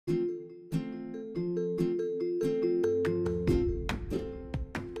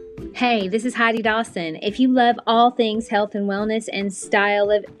Hey, this is Heidi Dawson. If you love all things health and wellness and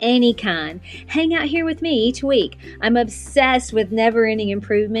style of any kind, hang out here with me each week. I'm obsessed with never-ending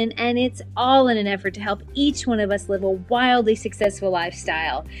improvement, and it's all in an effort to help each one of us live a wildly successful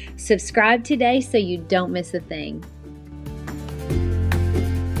lifestyle. Subscribe today so you don't miss a thing.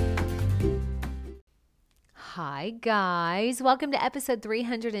 Hi, guys. Welcome to episode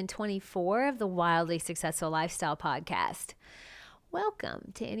 324 of the Wildly Successful Lifestyle Podcast.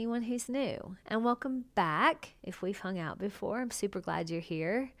 Welcome to anyone who's new, and welcome back if we've hung out before. I'm super glad you're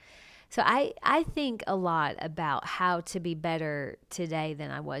here. So I think a lot about how to be better today than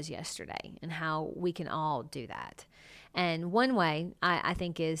I was yesterday and how we can all do that. And one way I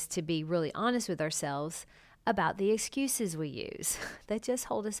think is to be really honest with ourselves about the excuses we use that just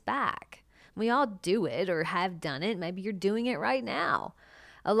hold us back. We all do it or have done it. Maybe you're doing it right now.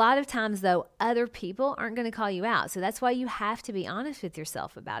 A lot of times, though, other people aren't going to call you out. So that's why you have to be honest with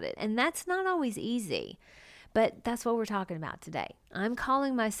yourself about it. And that's not always easy, but that's what we're talking about today. I'm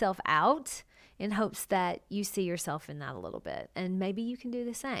calling myself out in hopes that you see yourself in that a little bit, and maybe you can do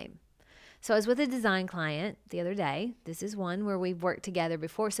the same. So I was with a design client the other day. This is one where we've worked together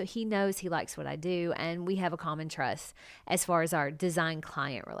before, so he knows he likes what I do, and we have a common trust as far as our design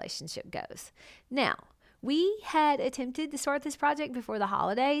client relationship goes. Now, we had attempted to start this project before the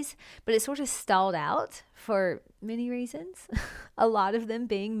holidays, but it sort of stalled out for many reasons, a lot of them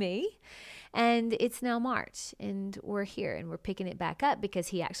being me. And it's now March, and we're here, and we're picking it back up because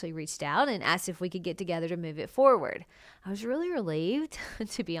he actually reached out and asked if we could get together to move it forward. I was really relieved,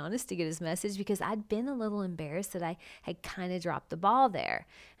 to be honest, to get his message because I'd been a little embarrassed that I had kind of dropped the ball there.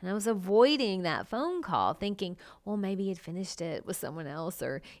 And I was avoiding that phone call thinking, well, maybe he'd finished it with someone else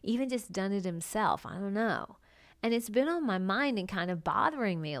or even just done it himself. I don't know. And it's been on my mind and kind of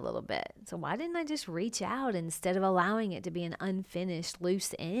bothering me a little bit. So why didn't I just reach out instead of allowing it to be an unfinished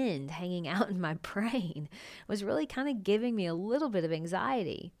loose end hanging out in my brain? It was really kind of giving me a little bit of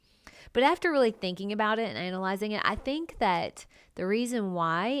anxiety. But after really thinking about it and analyzing it, I think that the reason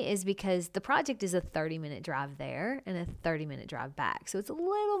why is because the project is a 30-minute drive there and a 30-minute drive back. So it's a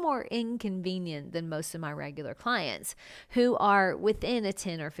little more inconvenient than most of my regular clients who are within a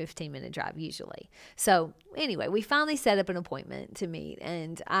 10 or 15-minute drive usually. So anyway, we finally set up an appointment to meet,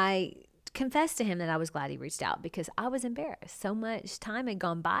 and I confessed to him that I was glad he reached out because I was embarrassed. So much time had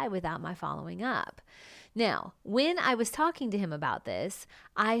gone by without my following up. Now, when I was talking to him about this,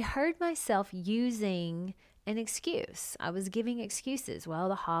 I heard myself using an excuse. I was giving excuses. Well,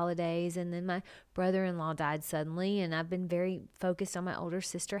 the holidays, and then my brother-in-law died suddenly, and I've been very focused on my older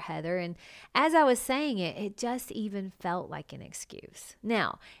sister, Heather. And as I was saying it, it just even felt like an excuse.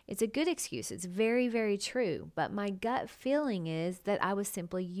 Now, it's a good excuse. It's very, very true. But my gut feeling is that I was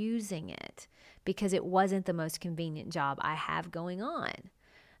simply using it because it wasn't the most convenient job I have going on.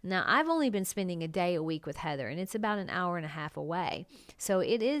 Now, I've only been spending a day a week with Heather, and it's about an hour and a half away. So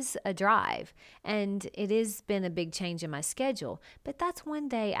it is a drive, and it has been a big change in my schedule, but that's one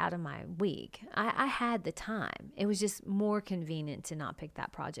day out of my week. I had the time. It was just more convenient to not pick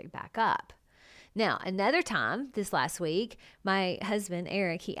that project back up. Now, another time this last week, my husband,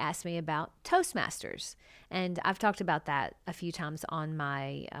 Eric, he asked me about Toastmasters. And I've talked about that a few times on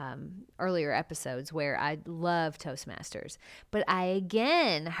my earlier episodes where I love Toastmasters. But I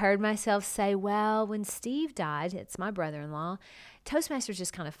again heard myself say, well, when Steve died, it's my brother-in-law, Toastmasters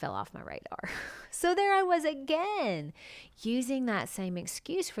just kind of fell off my radar. So there I was again, using that same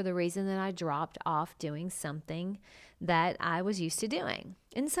excuse for the reason that I dropped off doing something that I was used to doing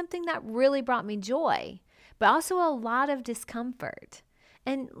and something that really brought me joy, but also a lot of discomfort.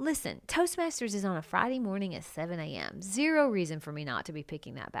 And listen, Toastmasters is on a Friday morning at 7 a.m. Zero reason for me not to be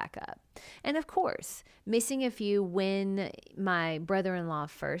picking that back up. And of course, missing a few when my brother-in-law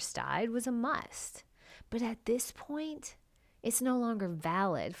first died was a must. But at this point, it's no longer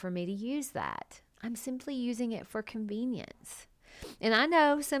valid for me to use that. I'm simply using it for convenience. And I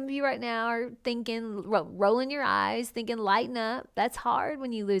know some of you right now are thinking, rolling your eyes, thinking, lighten up. That's hard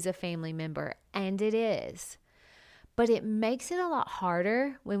when you lose a family member, and it is. But it makes it a lot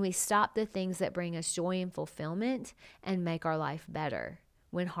harder when we stop the things that bring us joy and fulfillment and make our life better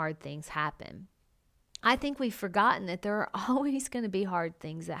when hard things happen. I think we've forgotten that there are always going to be hard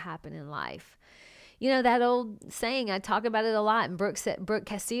things that happen in life. You know, that old saying, I talk about it a lot, and Brooke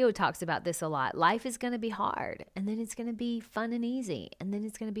Castillo talks about this a lot. Life is going to be hard, and then it's going to be fun and easy, and then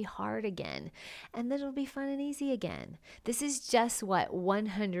it's going to be hard again, and then it'll be fun and easy again. This is just what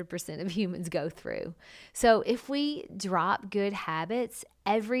 100% of humans go through. So if we drop good habits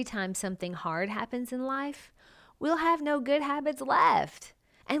every time something hard happens in life, we'll have no good habits left.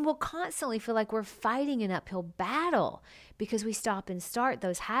 And we'll constantly feel like we're fighting an uphill battle because we stop and start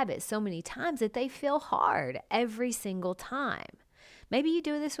those habits so many times that they feel hard every single time. Maybe you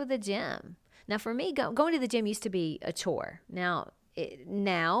do this with the gym. Now, for me, going to the gym used to be a chore. Now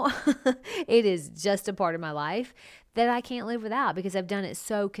it is just a part of my life that I can't live without because I've done it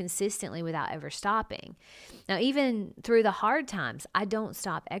so consistently without ever stopping. Now, even through the hard times, I don't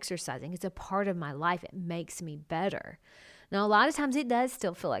stop exercising. It's a part of my life. It makes me better. Now, a lot of times it does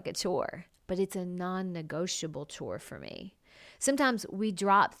still feel like a chore, but it's a non-negotiable chore for me. Sometimes we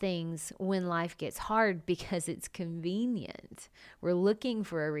drop things when life gets hard because it's convenient. We're looking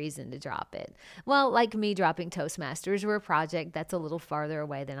for a reason to drop it. Well, like me dropping Toastmasters or a project that's a little farther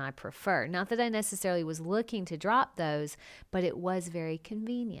away than I prefer. Not that I necessarily was looking to drop those, but it was very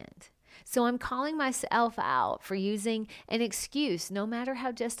convenient. So I'm calling myself out for using an excuse, no matter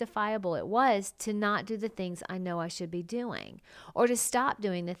how justifiable it was, to not do the things I know I should be doing or to stop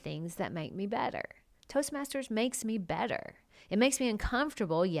doing the things that make me better. Toastmasters makes me better. It makes me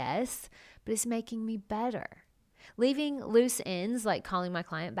uncomfortable, yes, but it's making me better. Leaving loose ends like calling my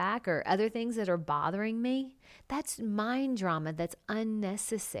client back or other things that are bothering me, that's mind drama that's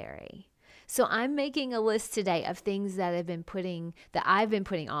unnecessary. So I'm making a list today of things that I've been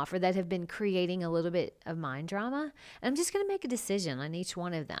putting off or that have been creating a little bit of mind drama. And I'm just going to make a decision on each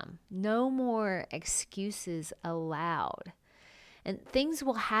one of them. No more excuses allowed. And things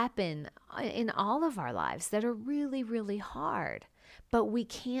will happen in all of our lives that are really, really hard. But we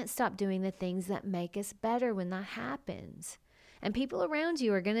can't stop doing the things that make us better when that happens. And people around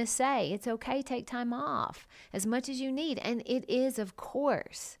you are going to say, it's okay, take time off as much as you need. And it is, of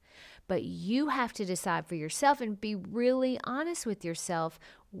course. But you have to decide for yourself and be really honest with yourself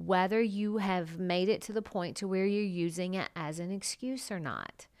whether you have made it to the point to where you're using it as an excuse or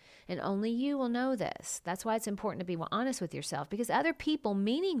not. And only you will know this. That's why it's important to be honest with yourself, because other people,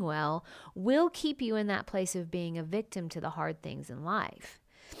 meaning well, will keep you in that place of being a victim to the hard things in life.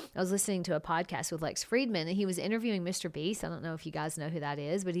 I was listening to a podcast with Lex Friedman, and he was interviewing Mr. Beast. I don't know if you guys know who that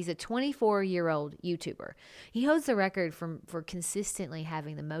is, but he's a 24-year-old YouTuber. He holds the record for consistently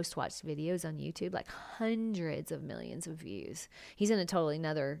having the most watched videos on YouTube, like hundreds of millions of views. He's in a totally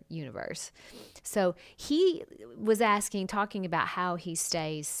another universe. So he was talking about how he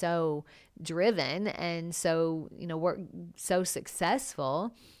stays so driven and so, so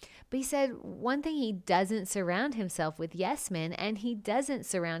successful. But he said one thing, he doesn't surround himself with yes men, and he doesn't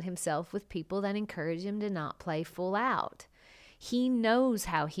surround himself with people that encourage him to not play full out. He knows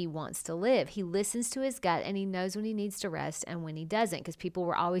how he wants to live. He listens to his gut, and he knows when he needs to rest and when he doesn't, because people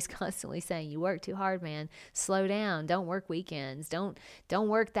were always constantly saying, you work too hard, man. Slow down. Don't work weekends. Don't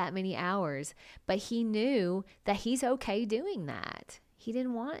work that many hours. But he knew that he's okay doing that. He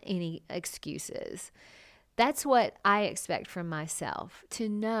didn't want any excuses. That's what I expect from myself, to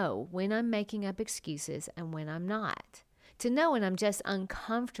know when I'm making up excuses and when I'm not. To know when I'm just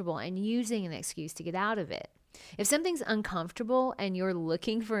uncomfortable and using an excuse to get out of it. If something's uncomfortable and you're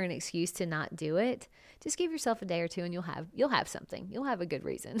looking for an excuse to not do it, just give yourself a day or two and you'll have something. You'll have a good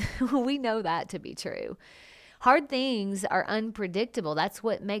reason. We know that to be true. Hard things are unpredictable. That's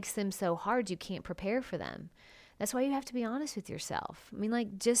what makes them so hard. You can't prepare for them. That's why you have to be honest with yourself. I mean,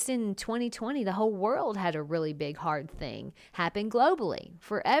 like just in 2020, the whole world had a really big, hard thing happen globally.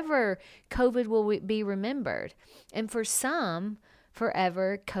 Forever, COVID will be remembered. And for some,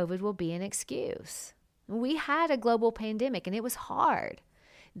 forever, COVID will be an excuse. We had a global pandemic and it was hard.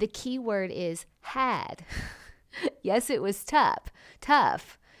 The key word is had. Yes, it was tough.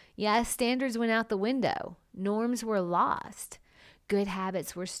 Yes, standards went out the window. Norms were lost. Good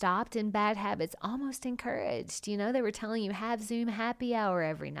habits were stopped and bad habits almost encouraged. They were telling you, have Zoom happy hour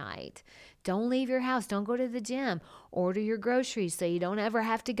every night. Don't leave your house. Don't go to the gym. Order your groceries so you don't ever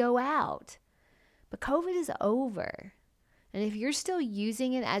have to go out. But COVID is over. And if you're still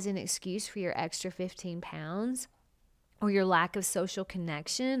using it as an excuse for your extra 15 pounds or your lack of social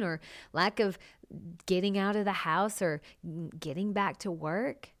connection or lack of getting out of the house or getting back to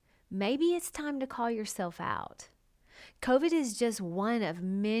work, maybe it's time to call yourself out. COVID is just one of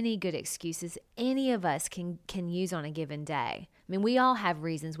many good excuses any of us can use on a given day. I mean, we all have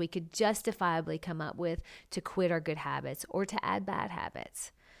reasons we could justifiably come up with to quit our good habits or to add bad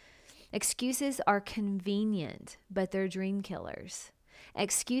habits. Excuses are convenient, but they're dream killers.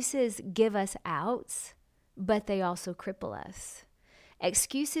 Excuses give us outs, but they also cripple us.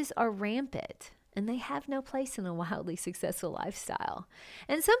 Excuses are rampant, and they have no place in a wildly successful lifestyle.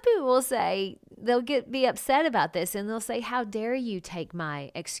 And some people will say, they'll be upset about this, and they'll say, how dare you take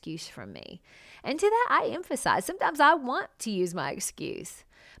my excuse from me? And to that, I emphasize, sometimes I want to use my excuse.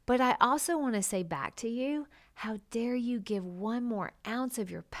 But I also want to say back to you, How dare you give one more ounce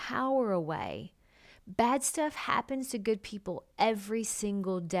of your power away? Bad stuff happens to good people every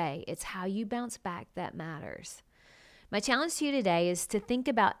single day. It's how you bounce back that matters. My challenge to you today is to think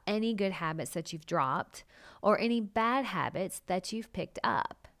about any good habits that you've dropped or any bad habits that you've picked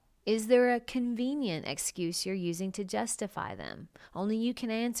up. Is there a convenient excuse you're using to justify them? Only you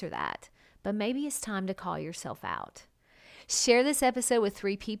can answer that, but maybe it's time to call yourself out. Share this episode with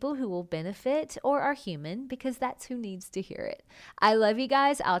 3 people who will benefit or are human, because that's who needs to hear it. I love you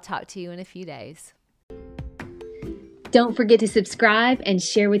guys. I'll talk to you in a few days. Don't forget to subscribe and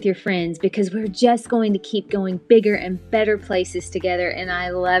share with your friends, because we're just going to keep going bigger and better places together, and I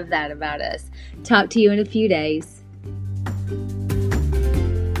love that about us. Talk to you in a few days.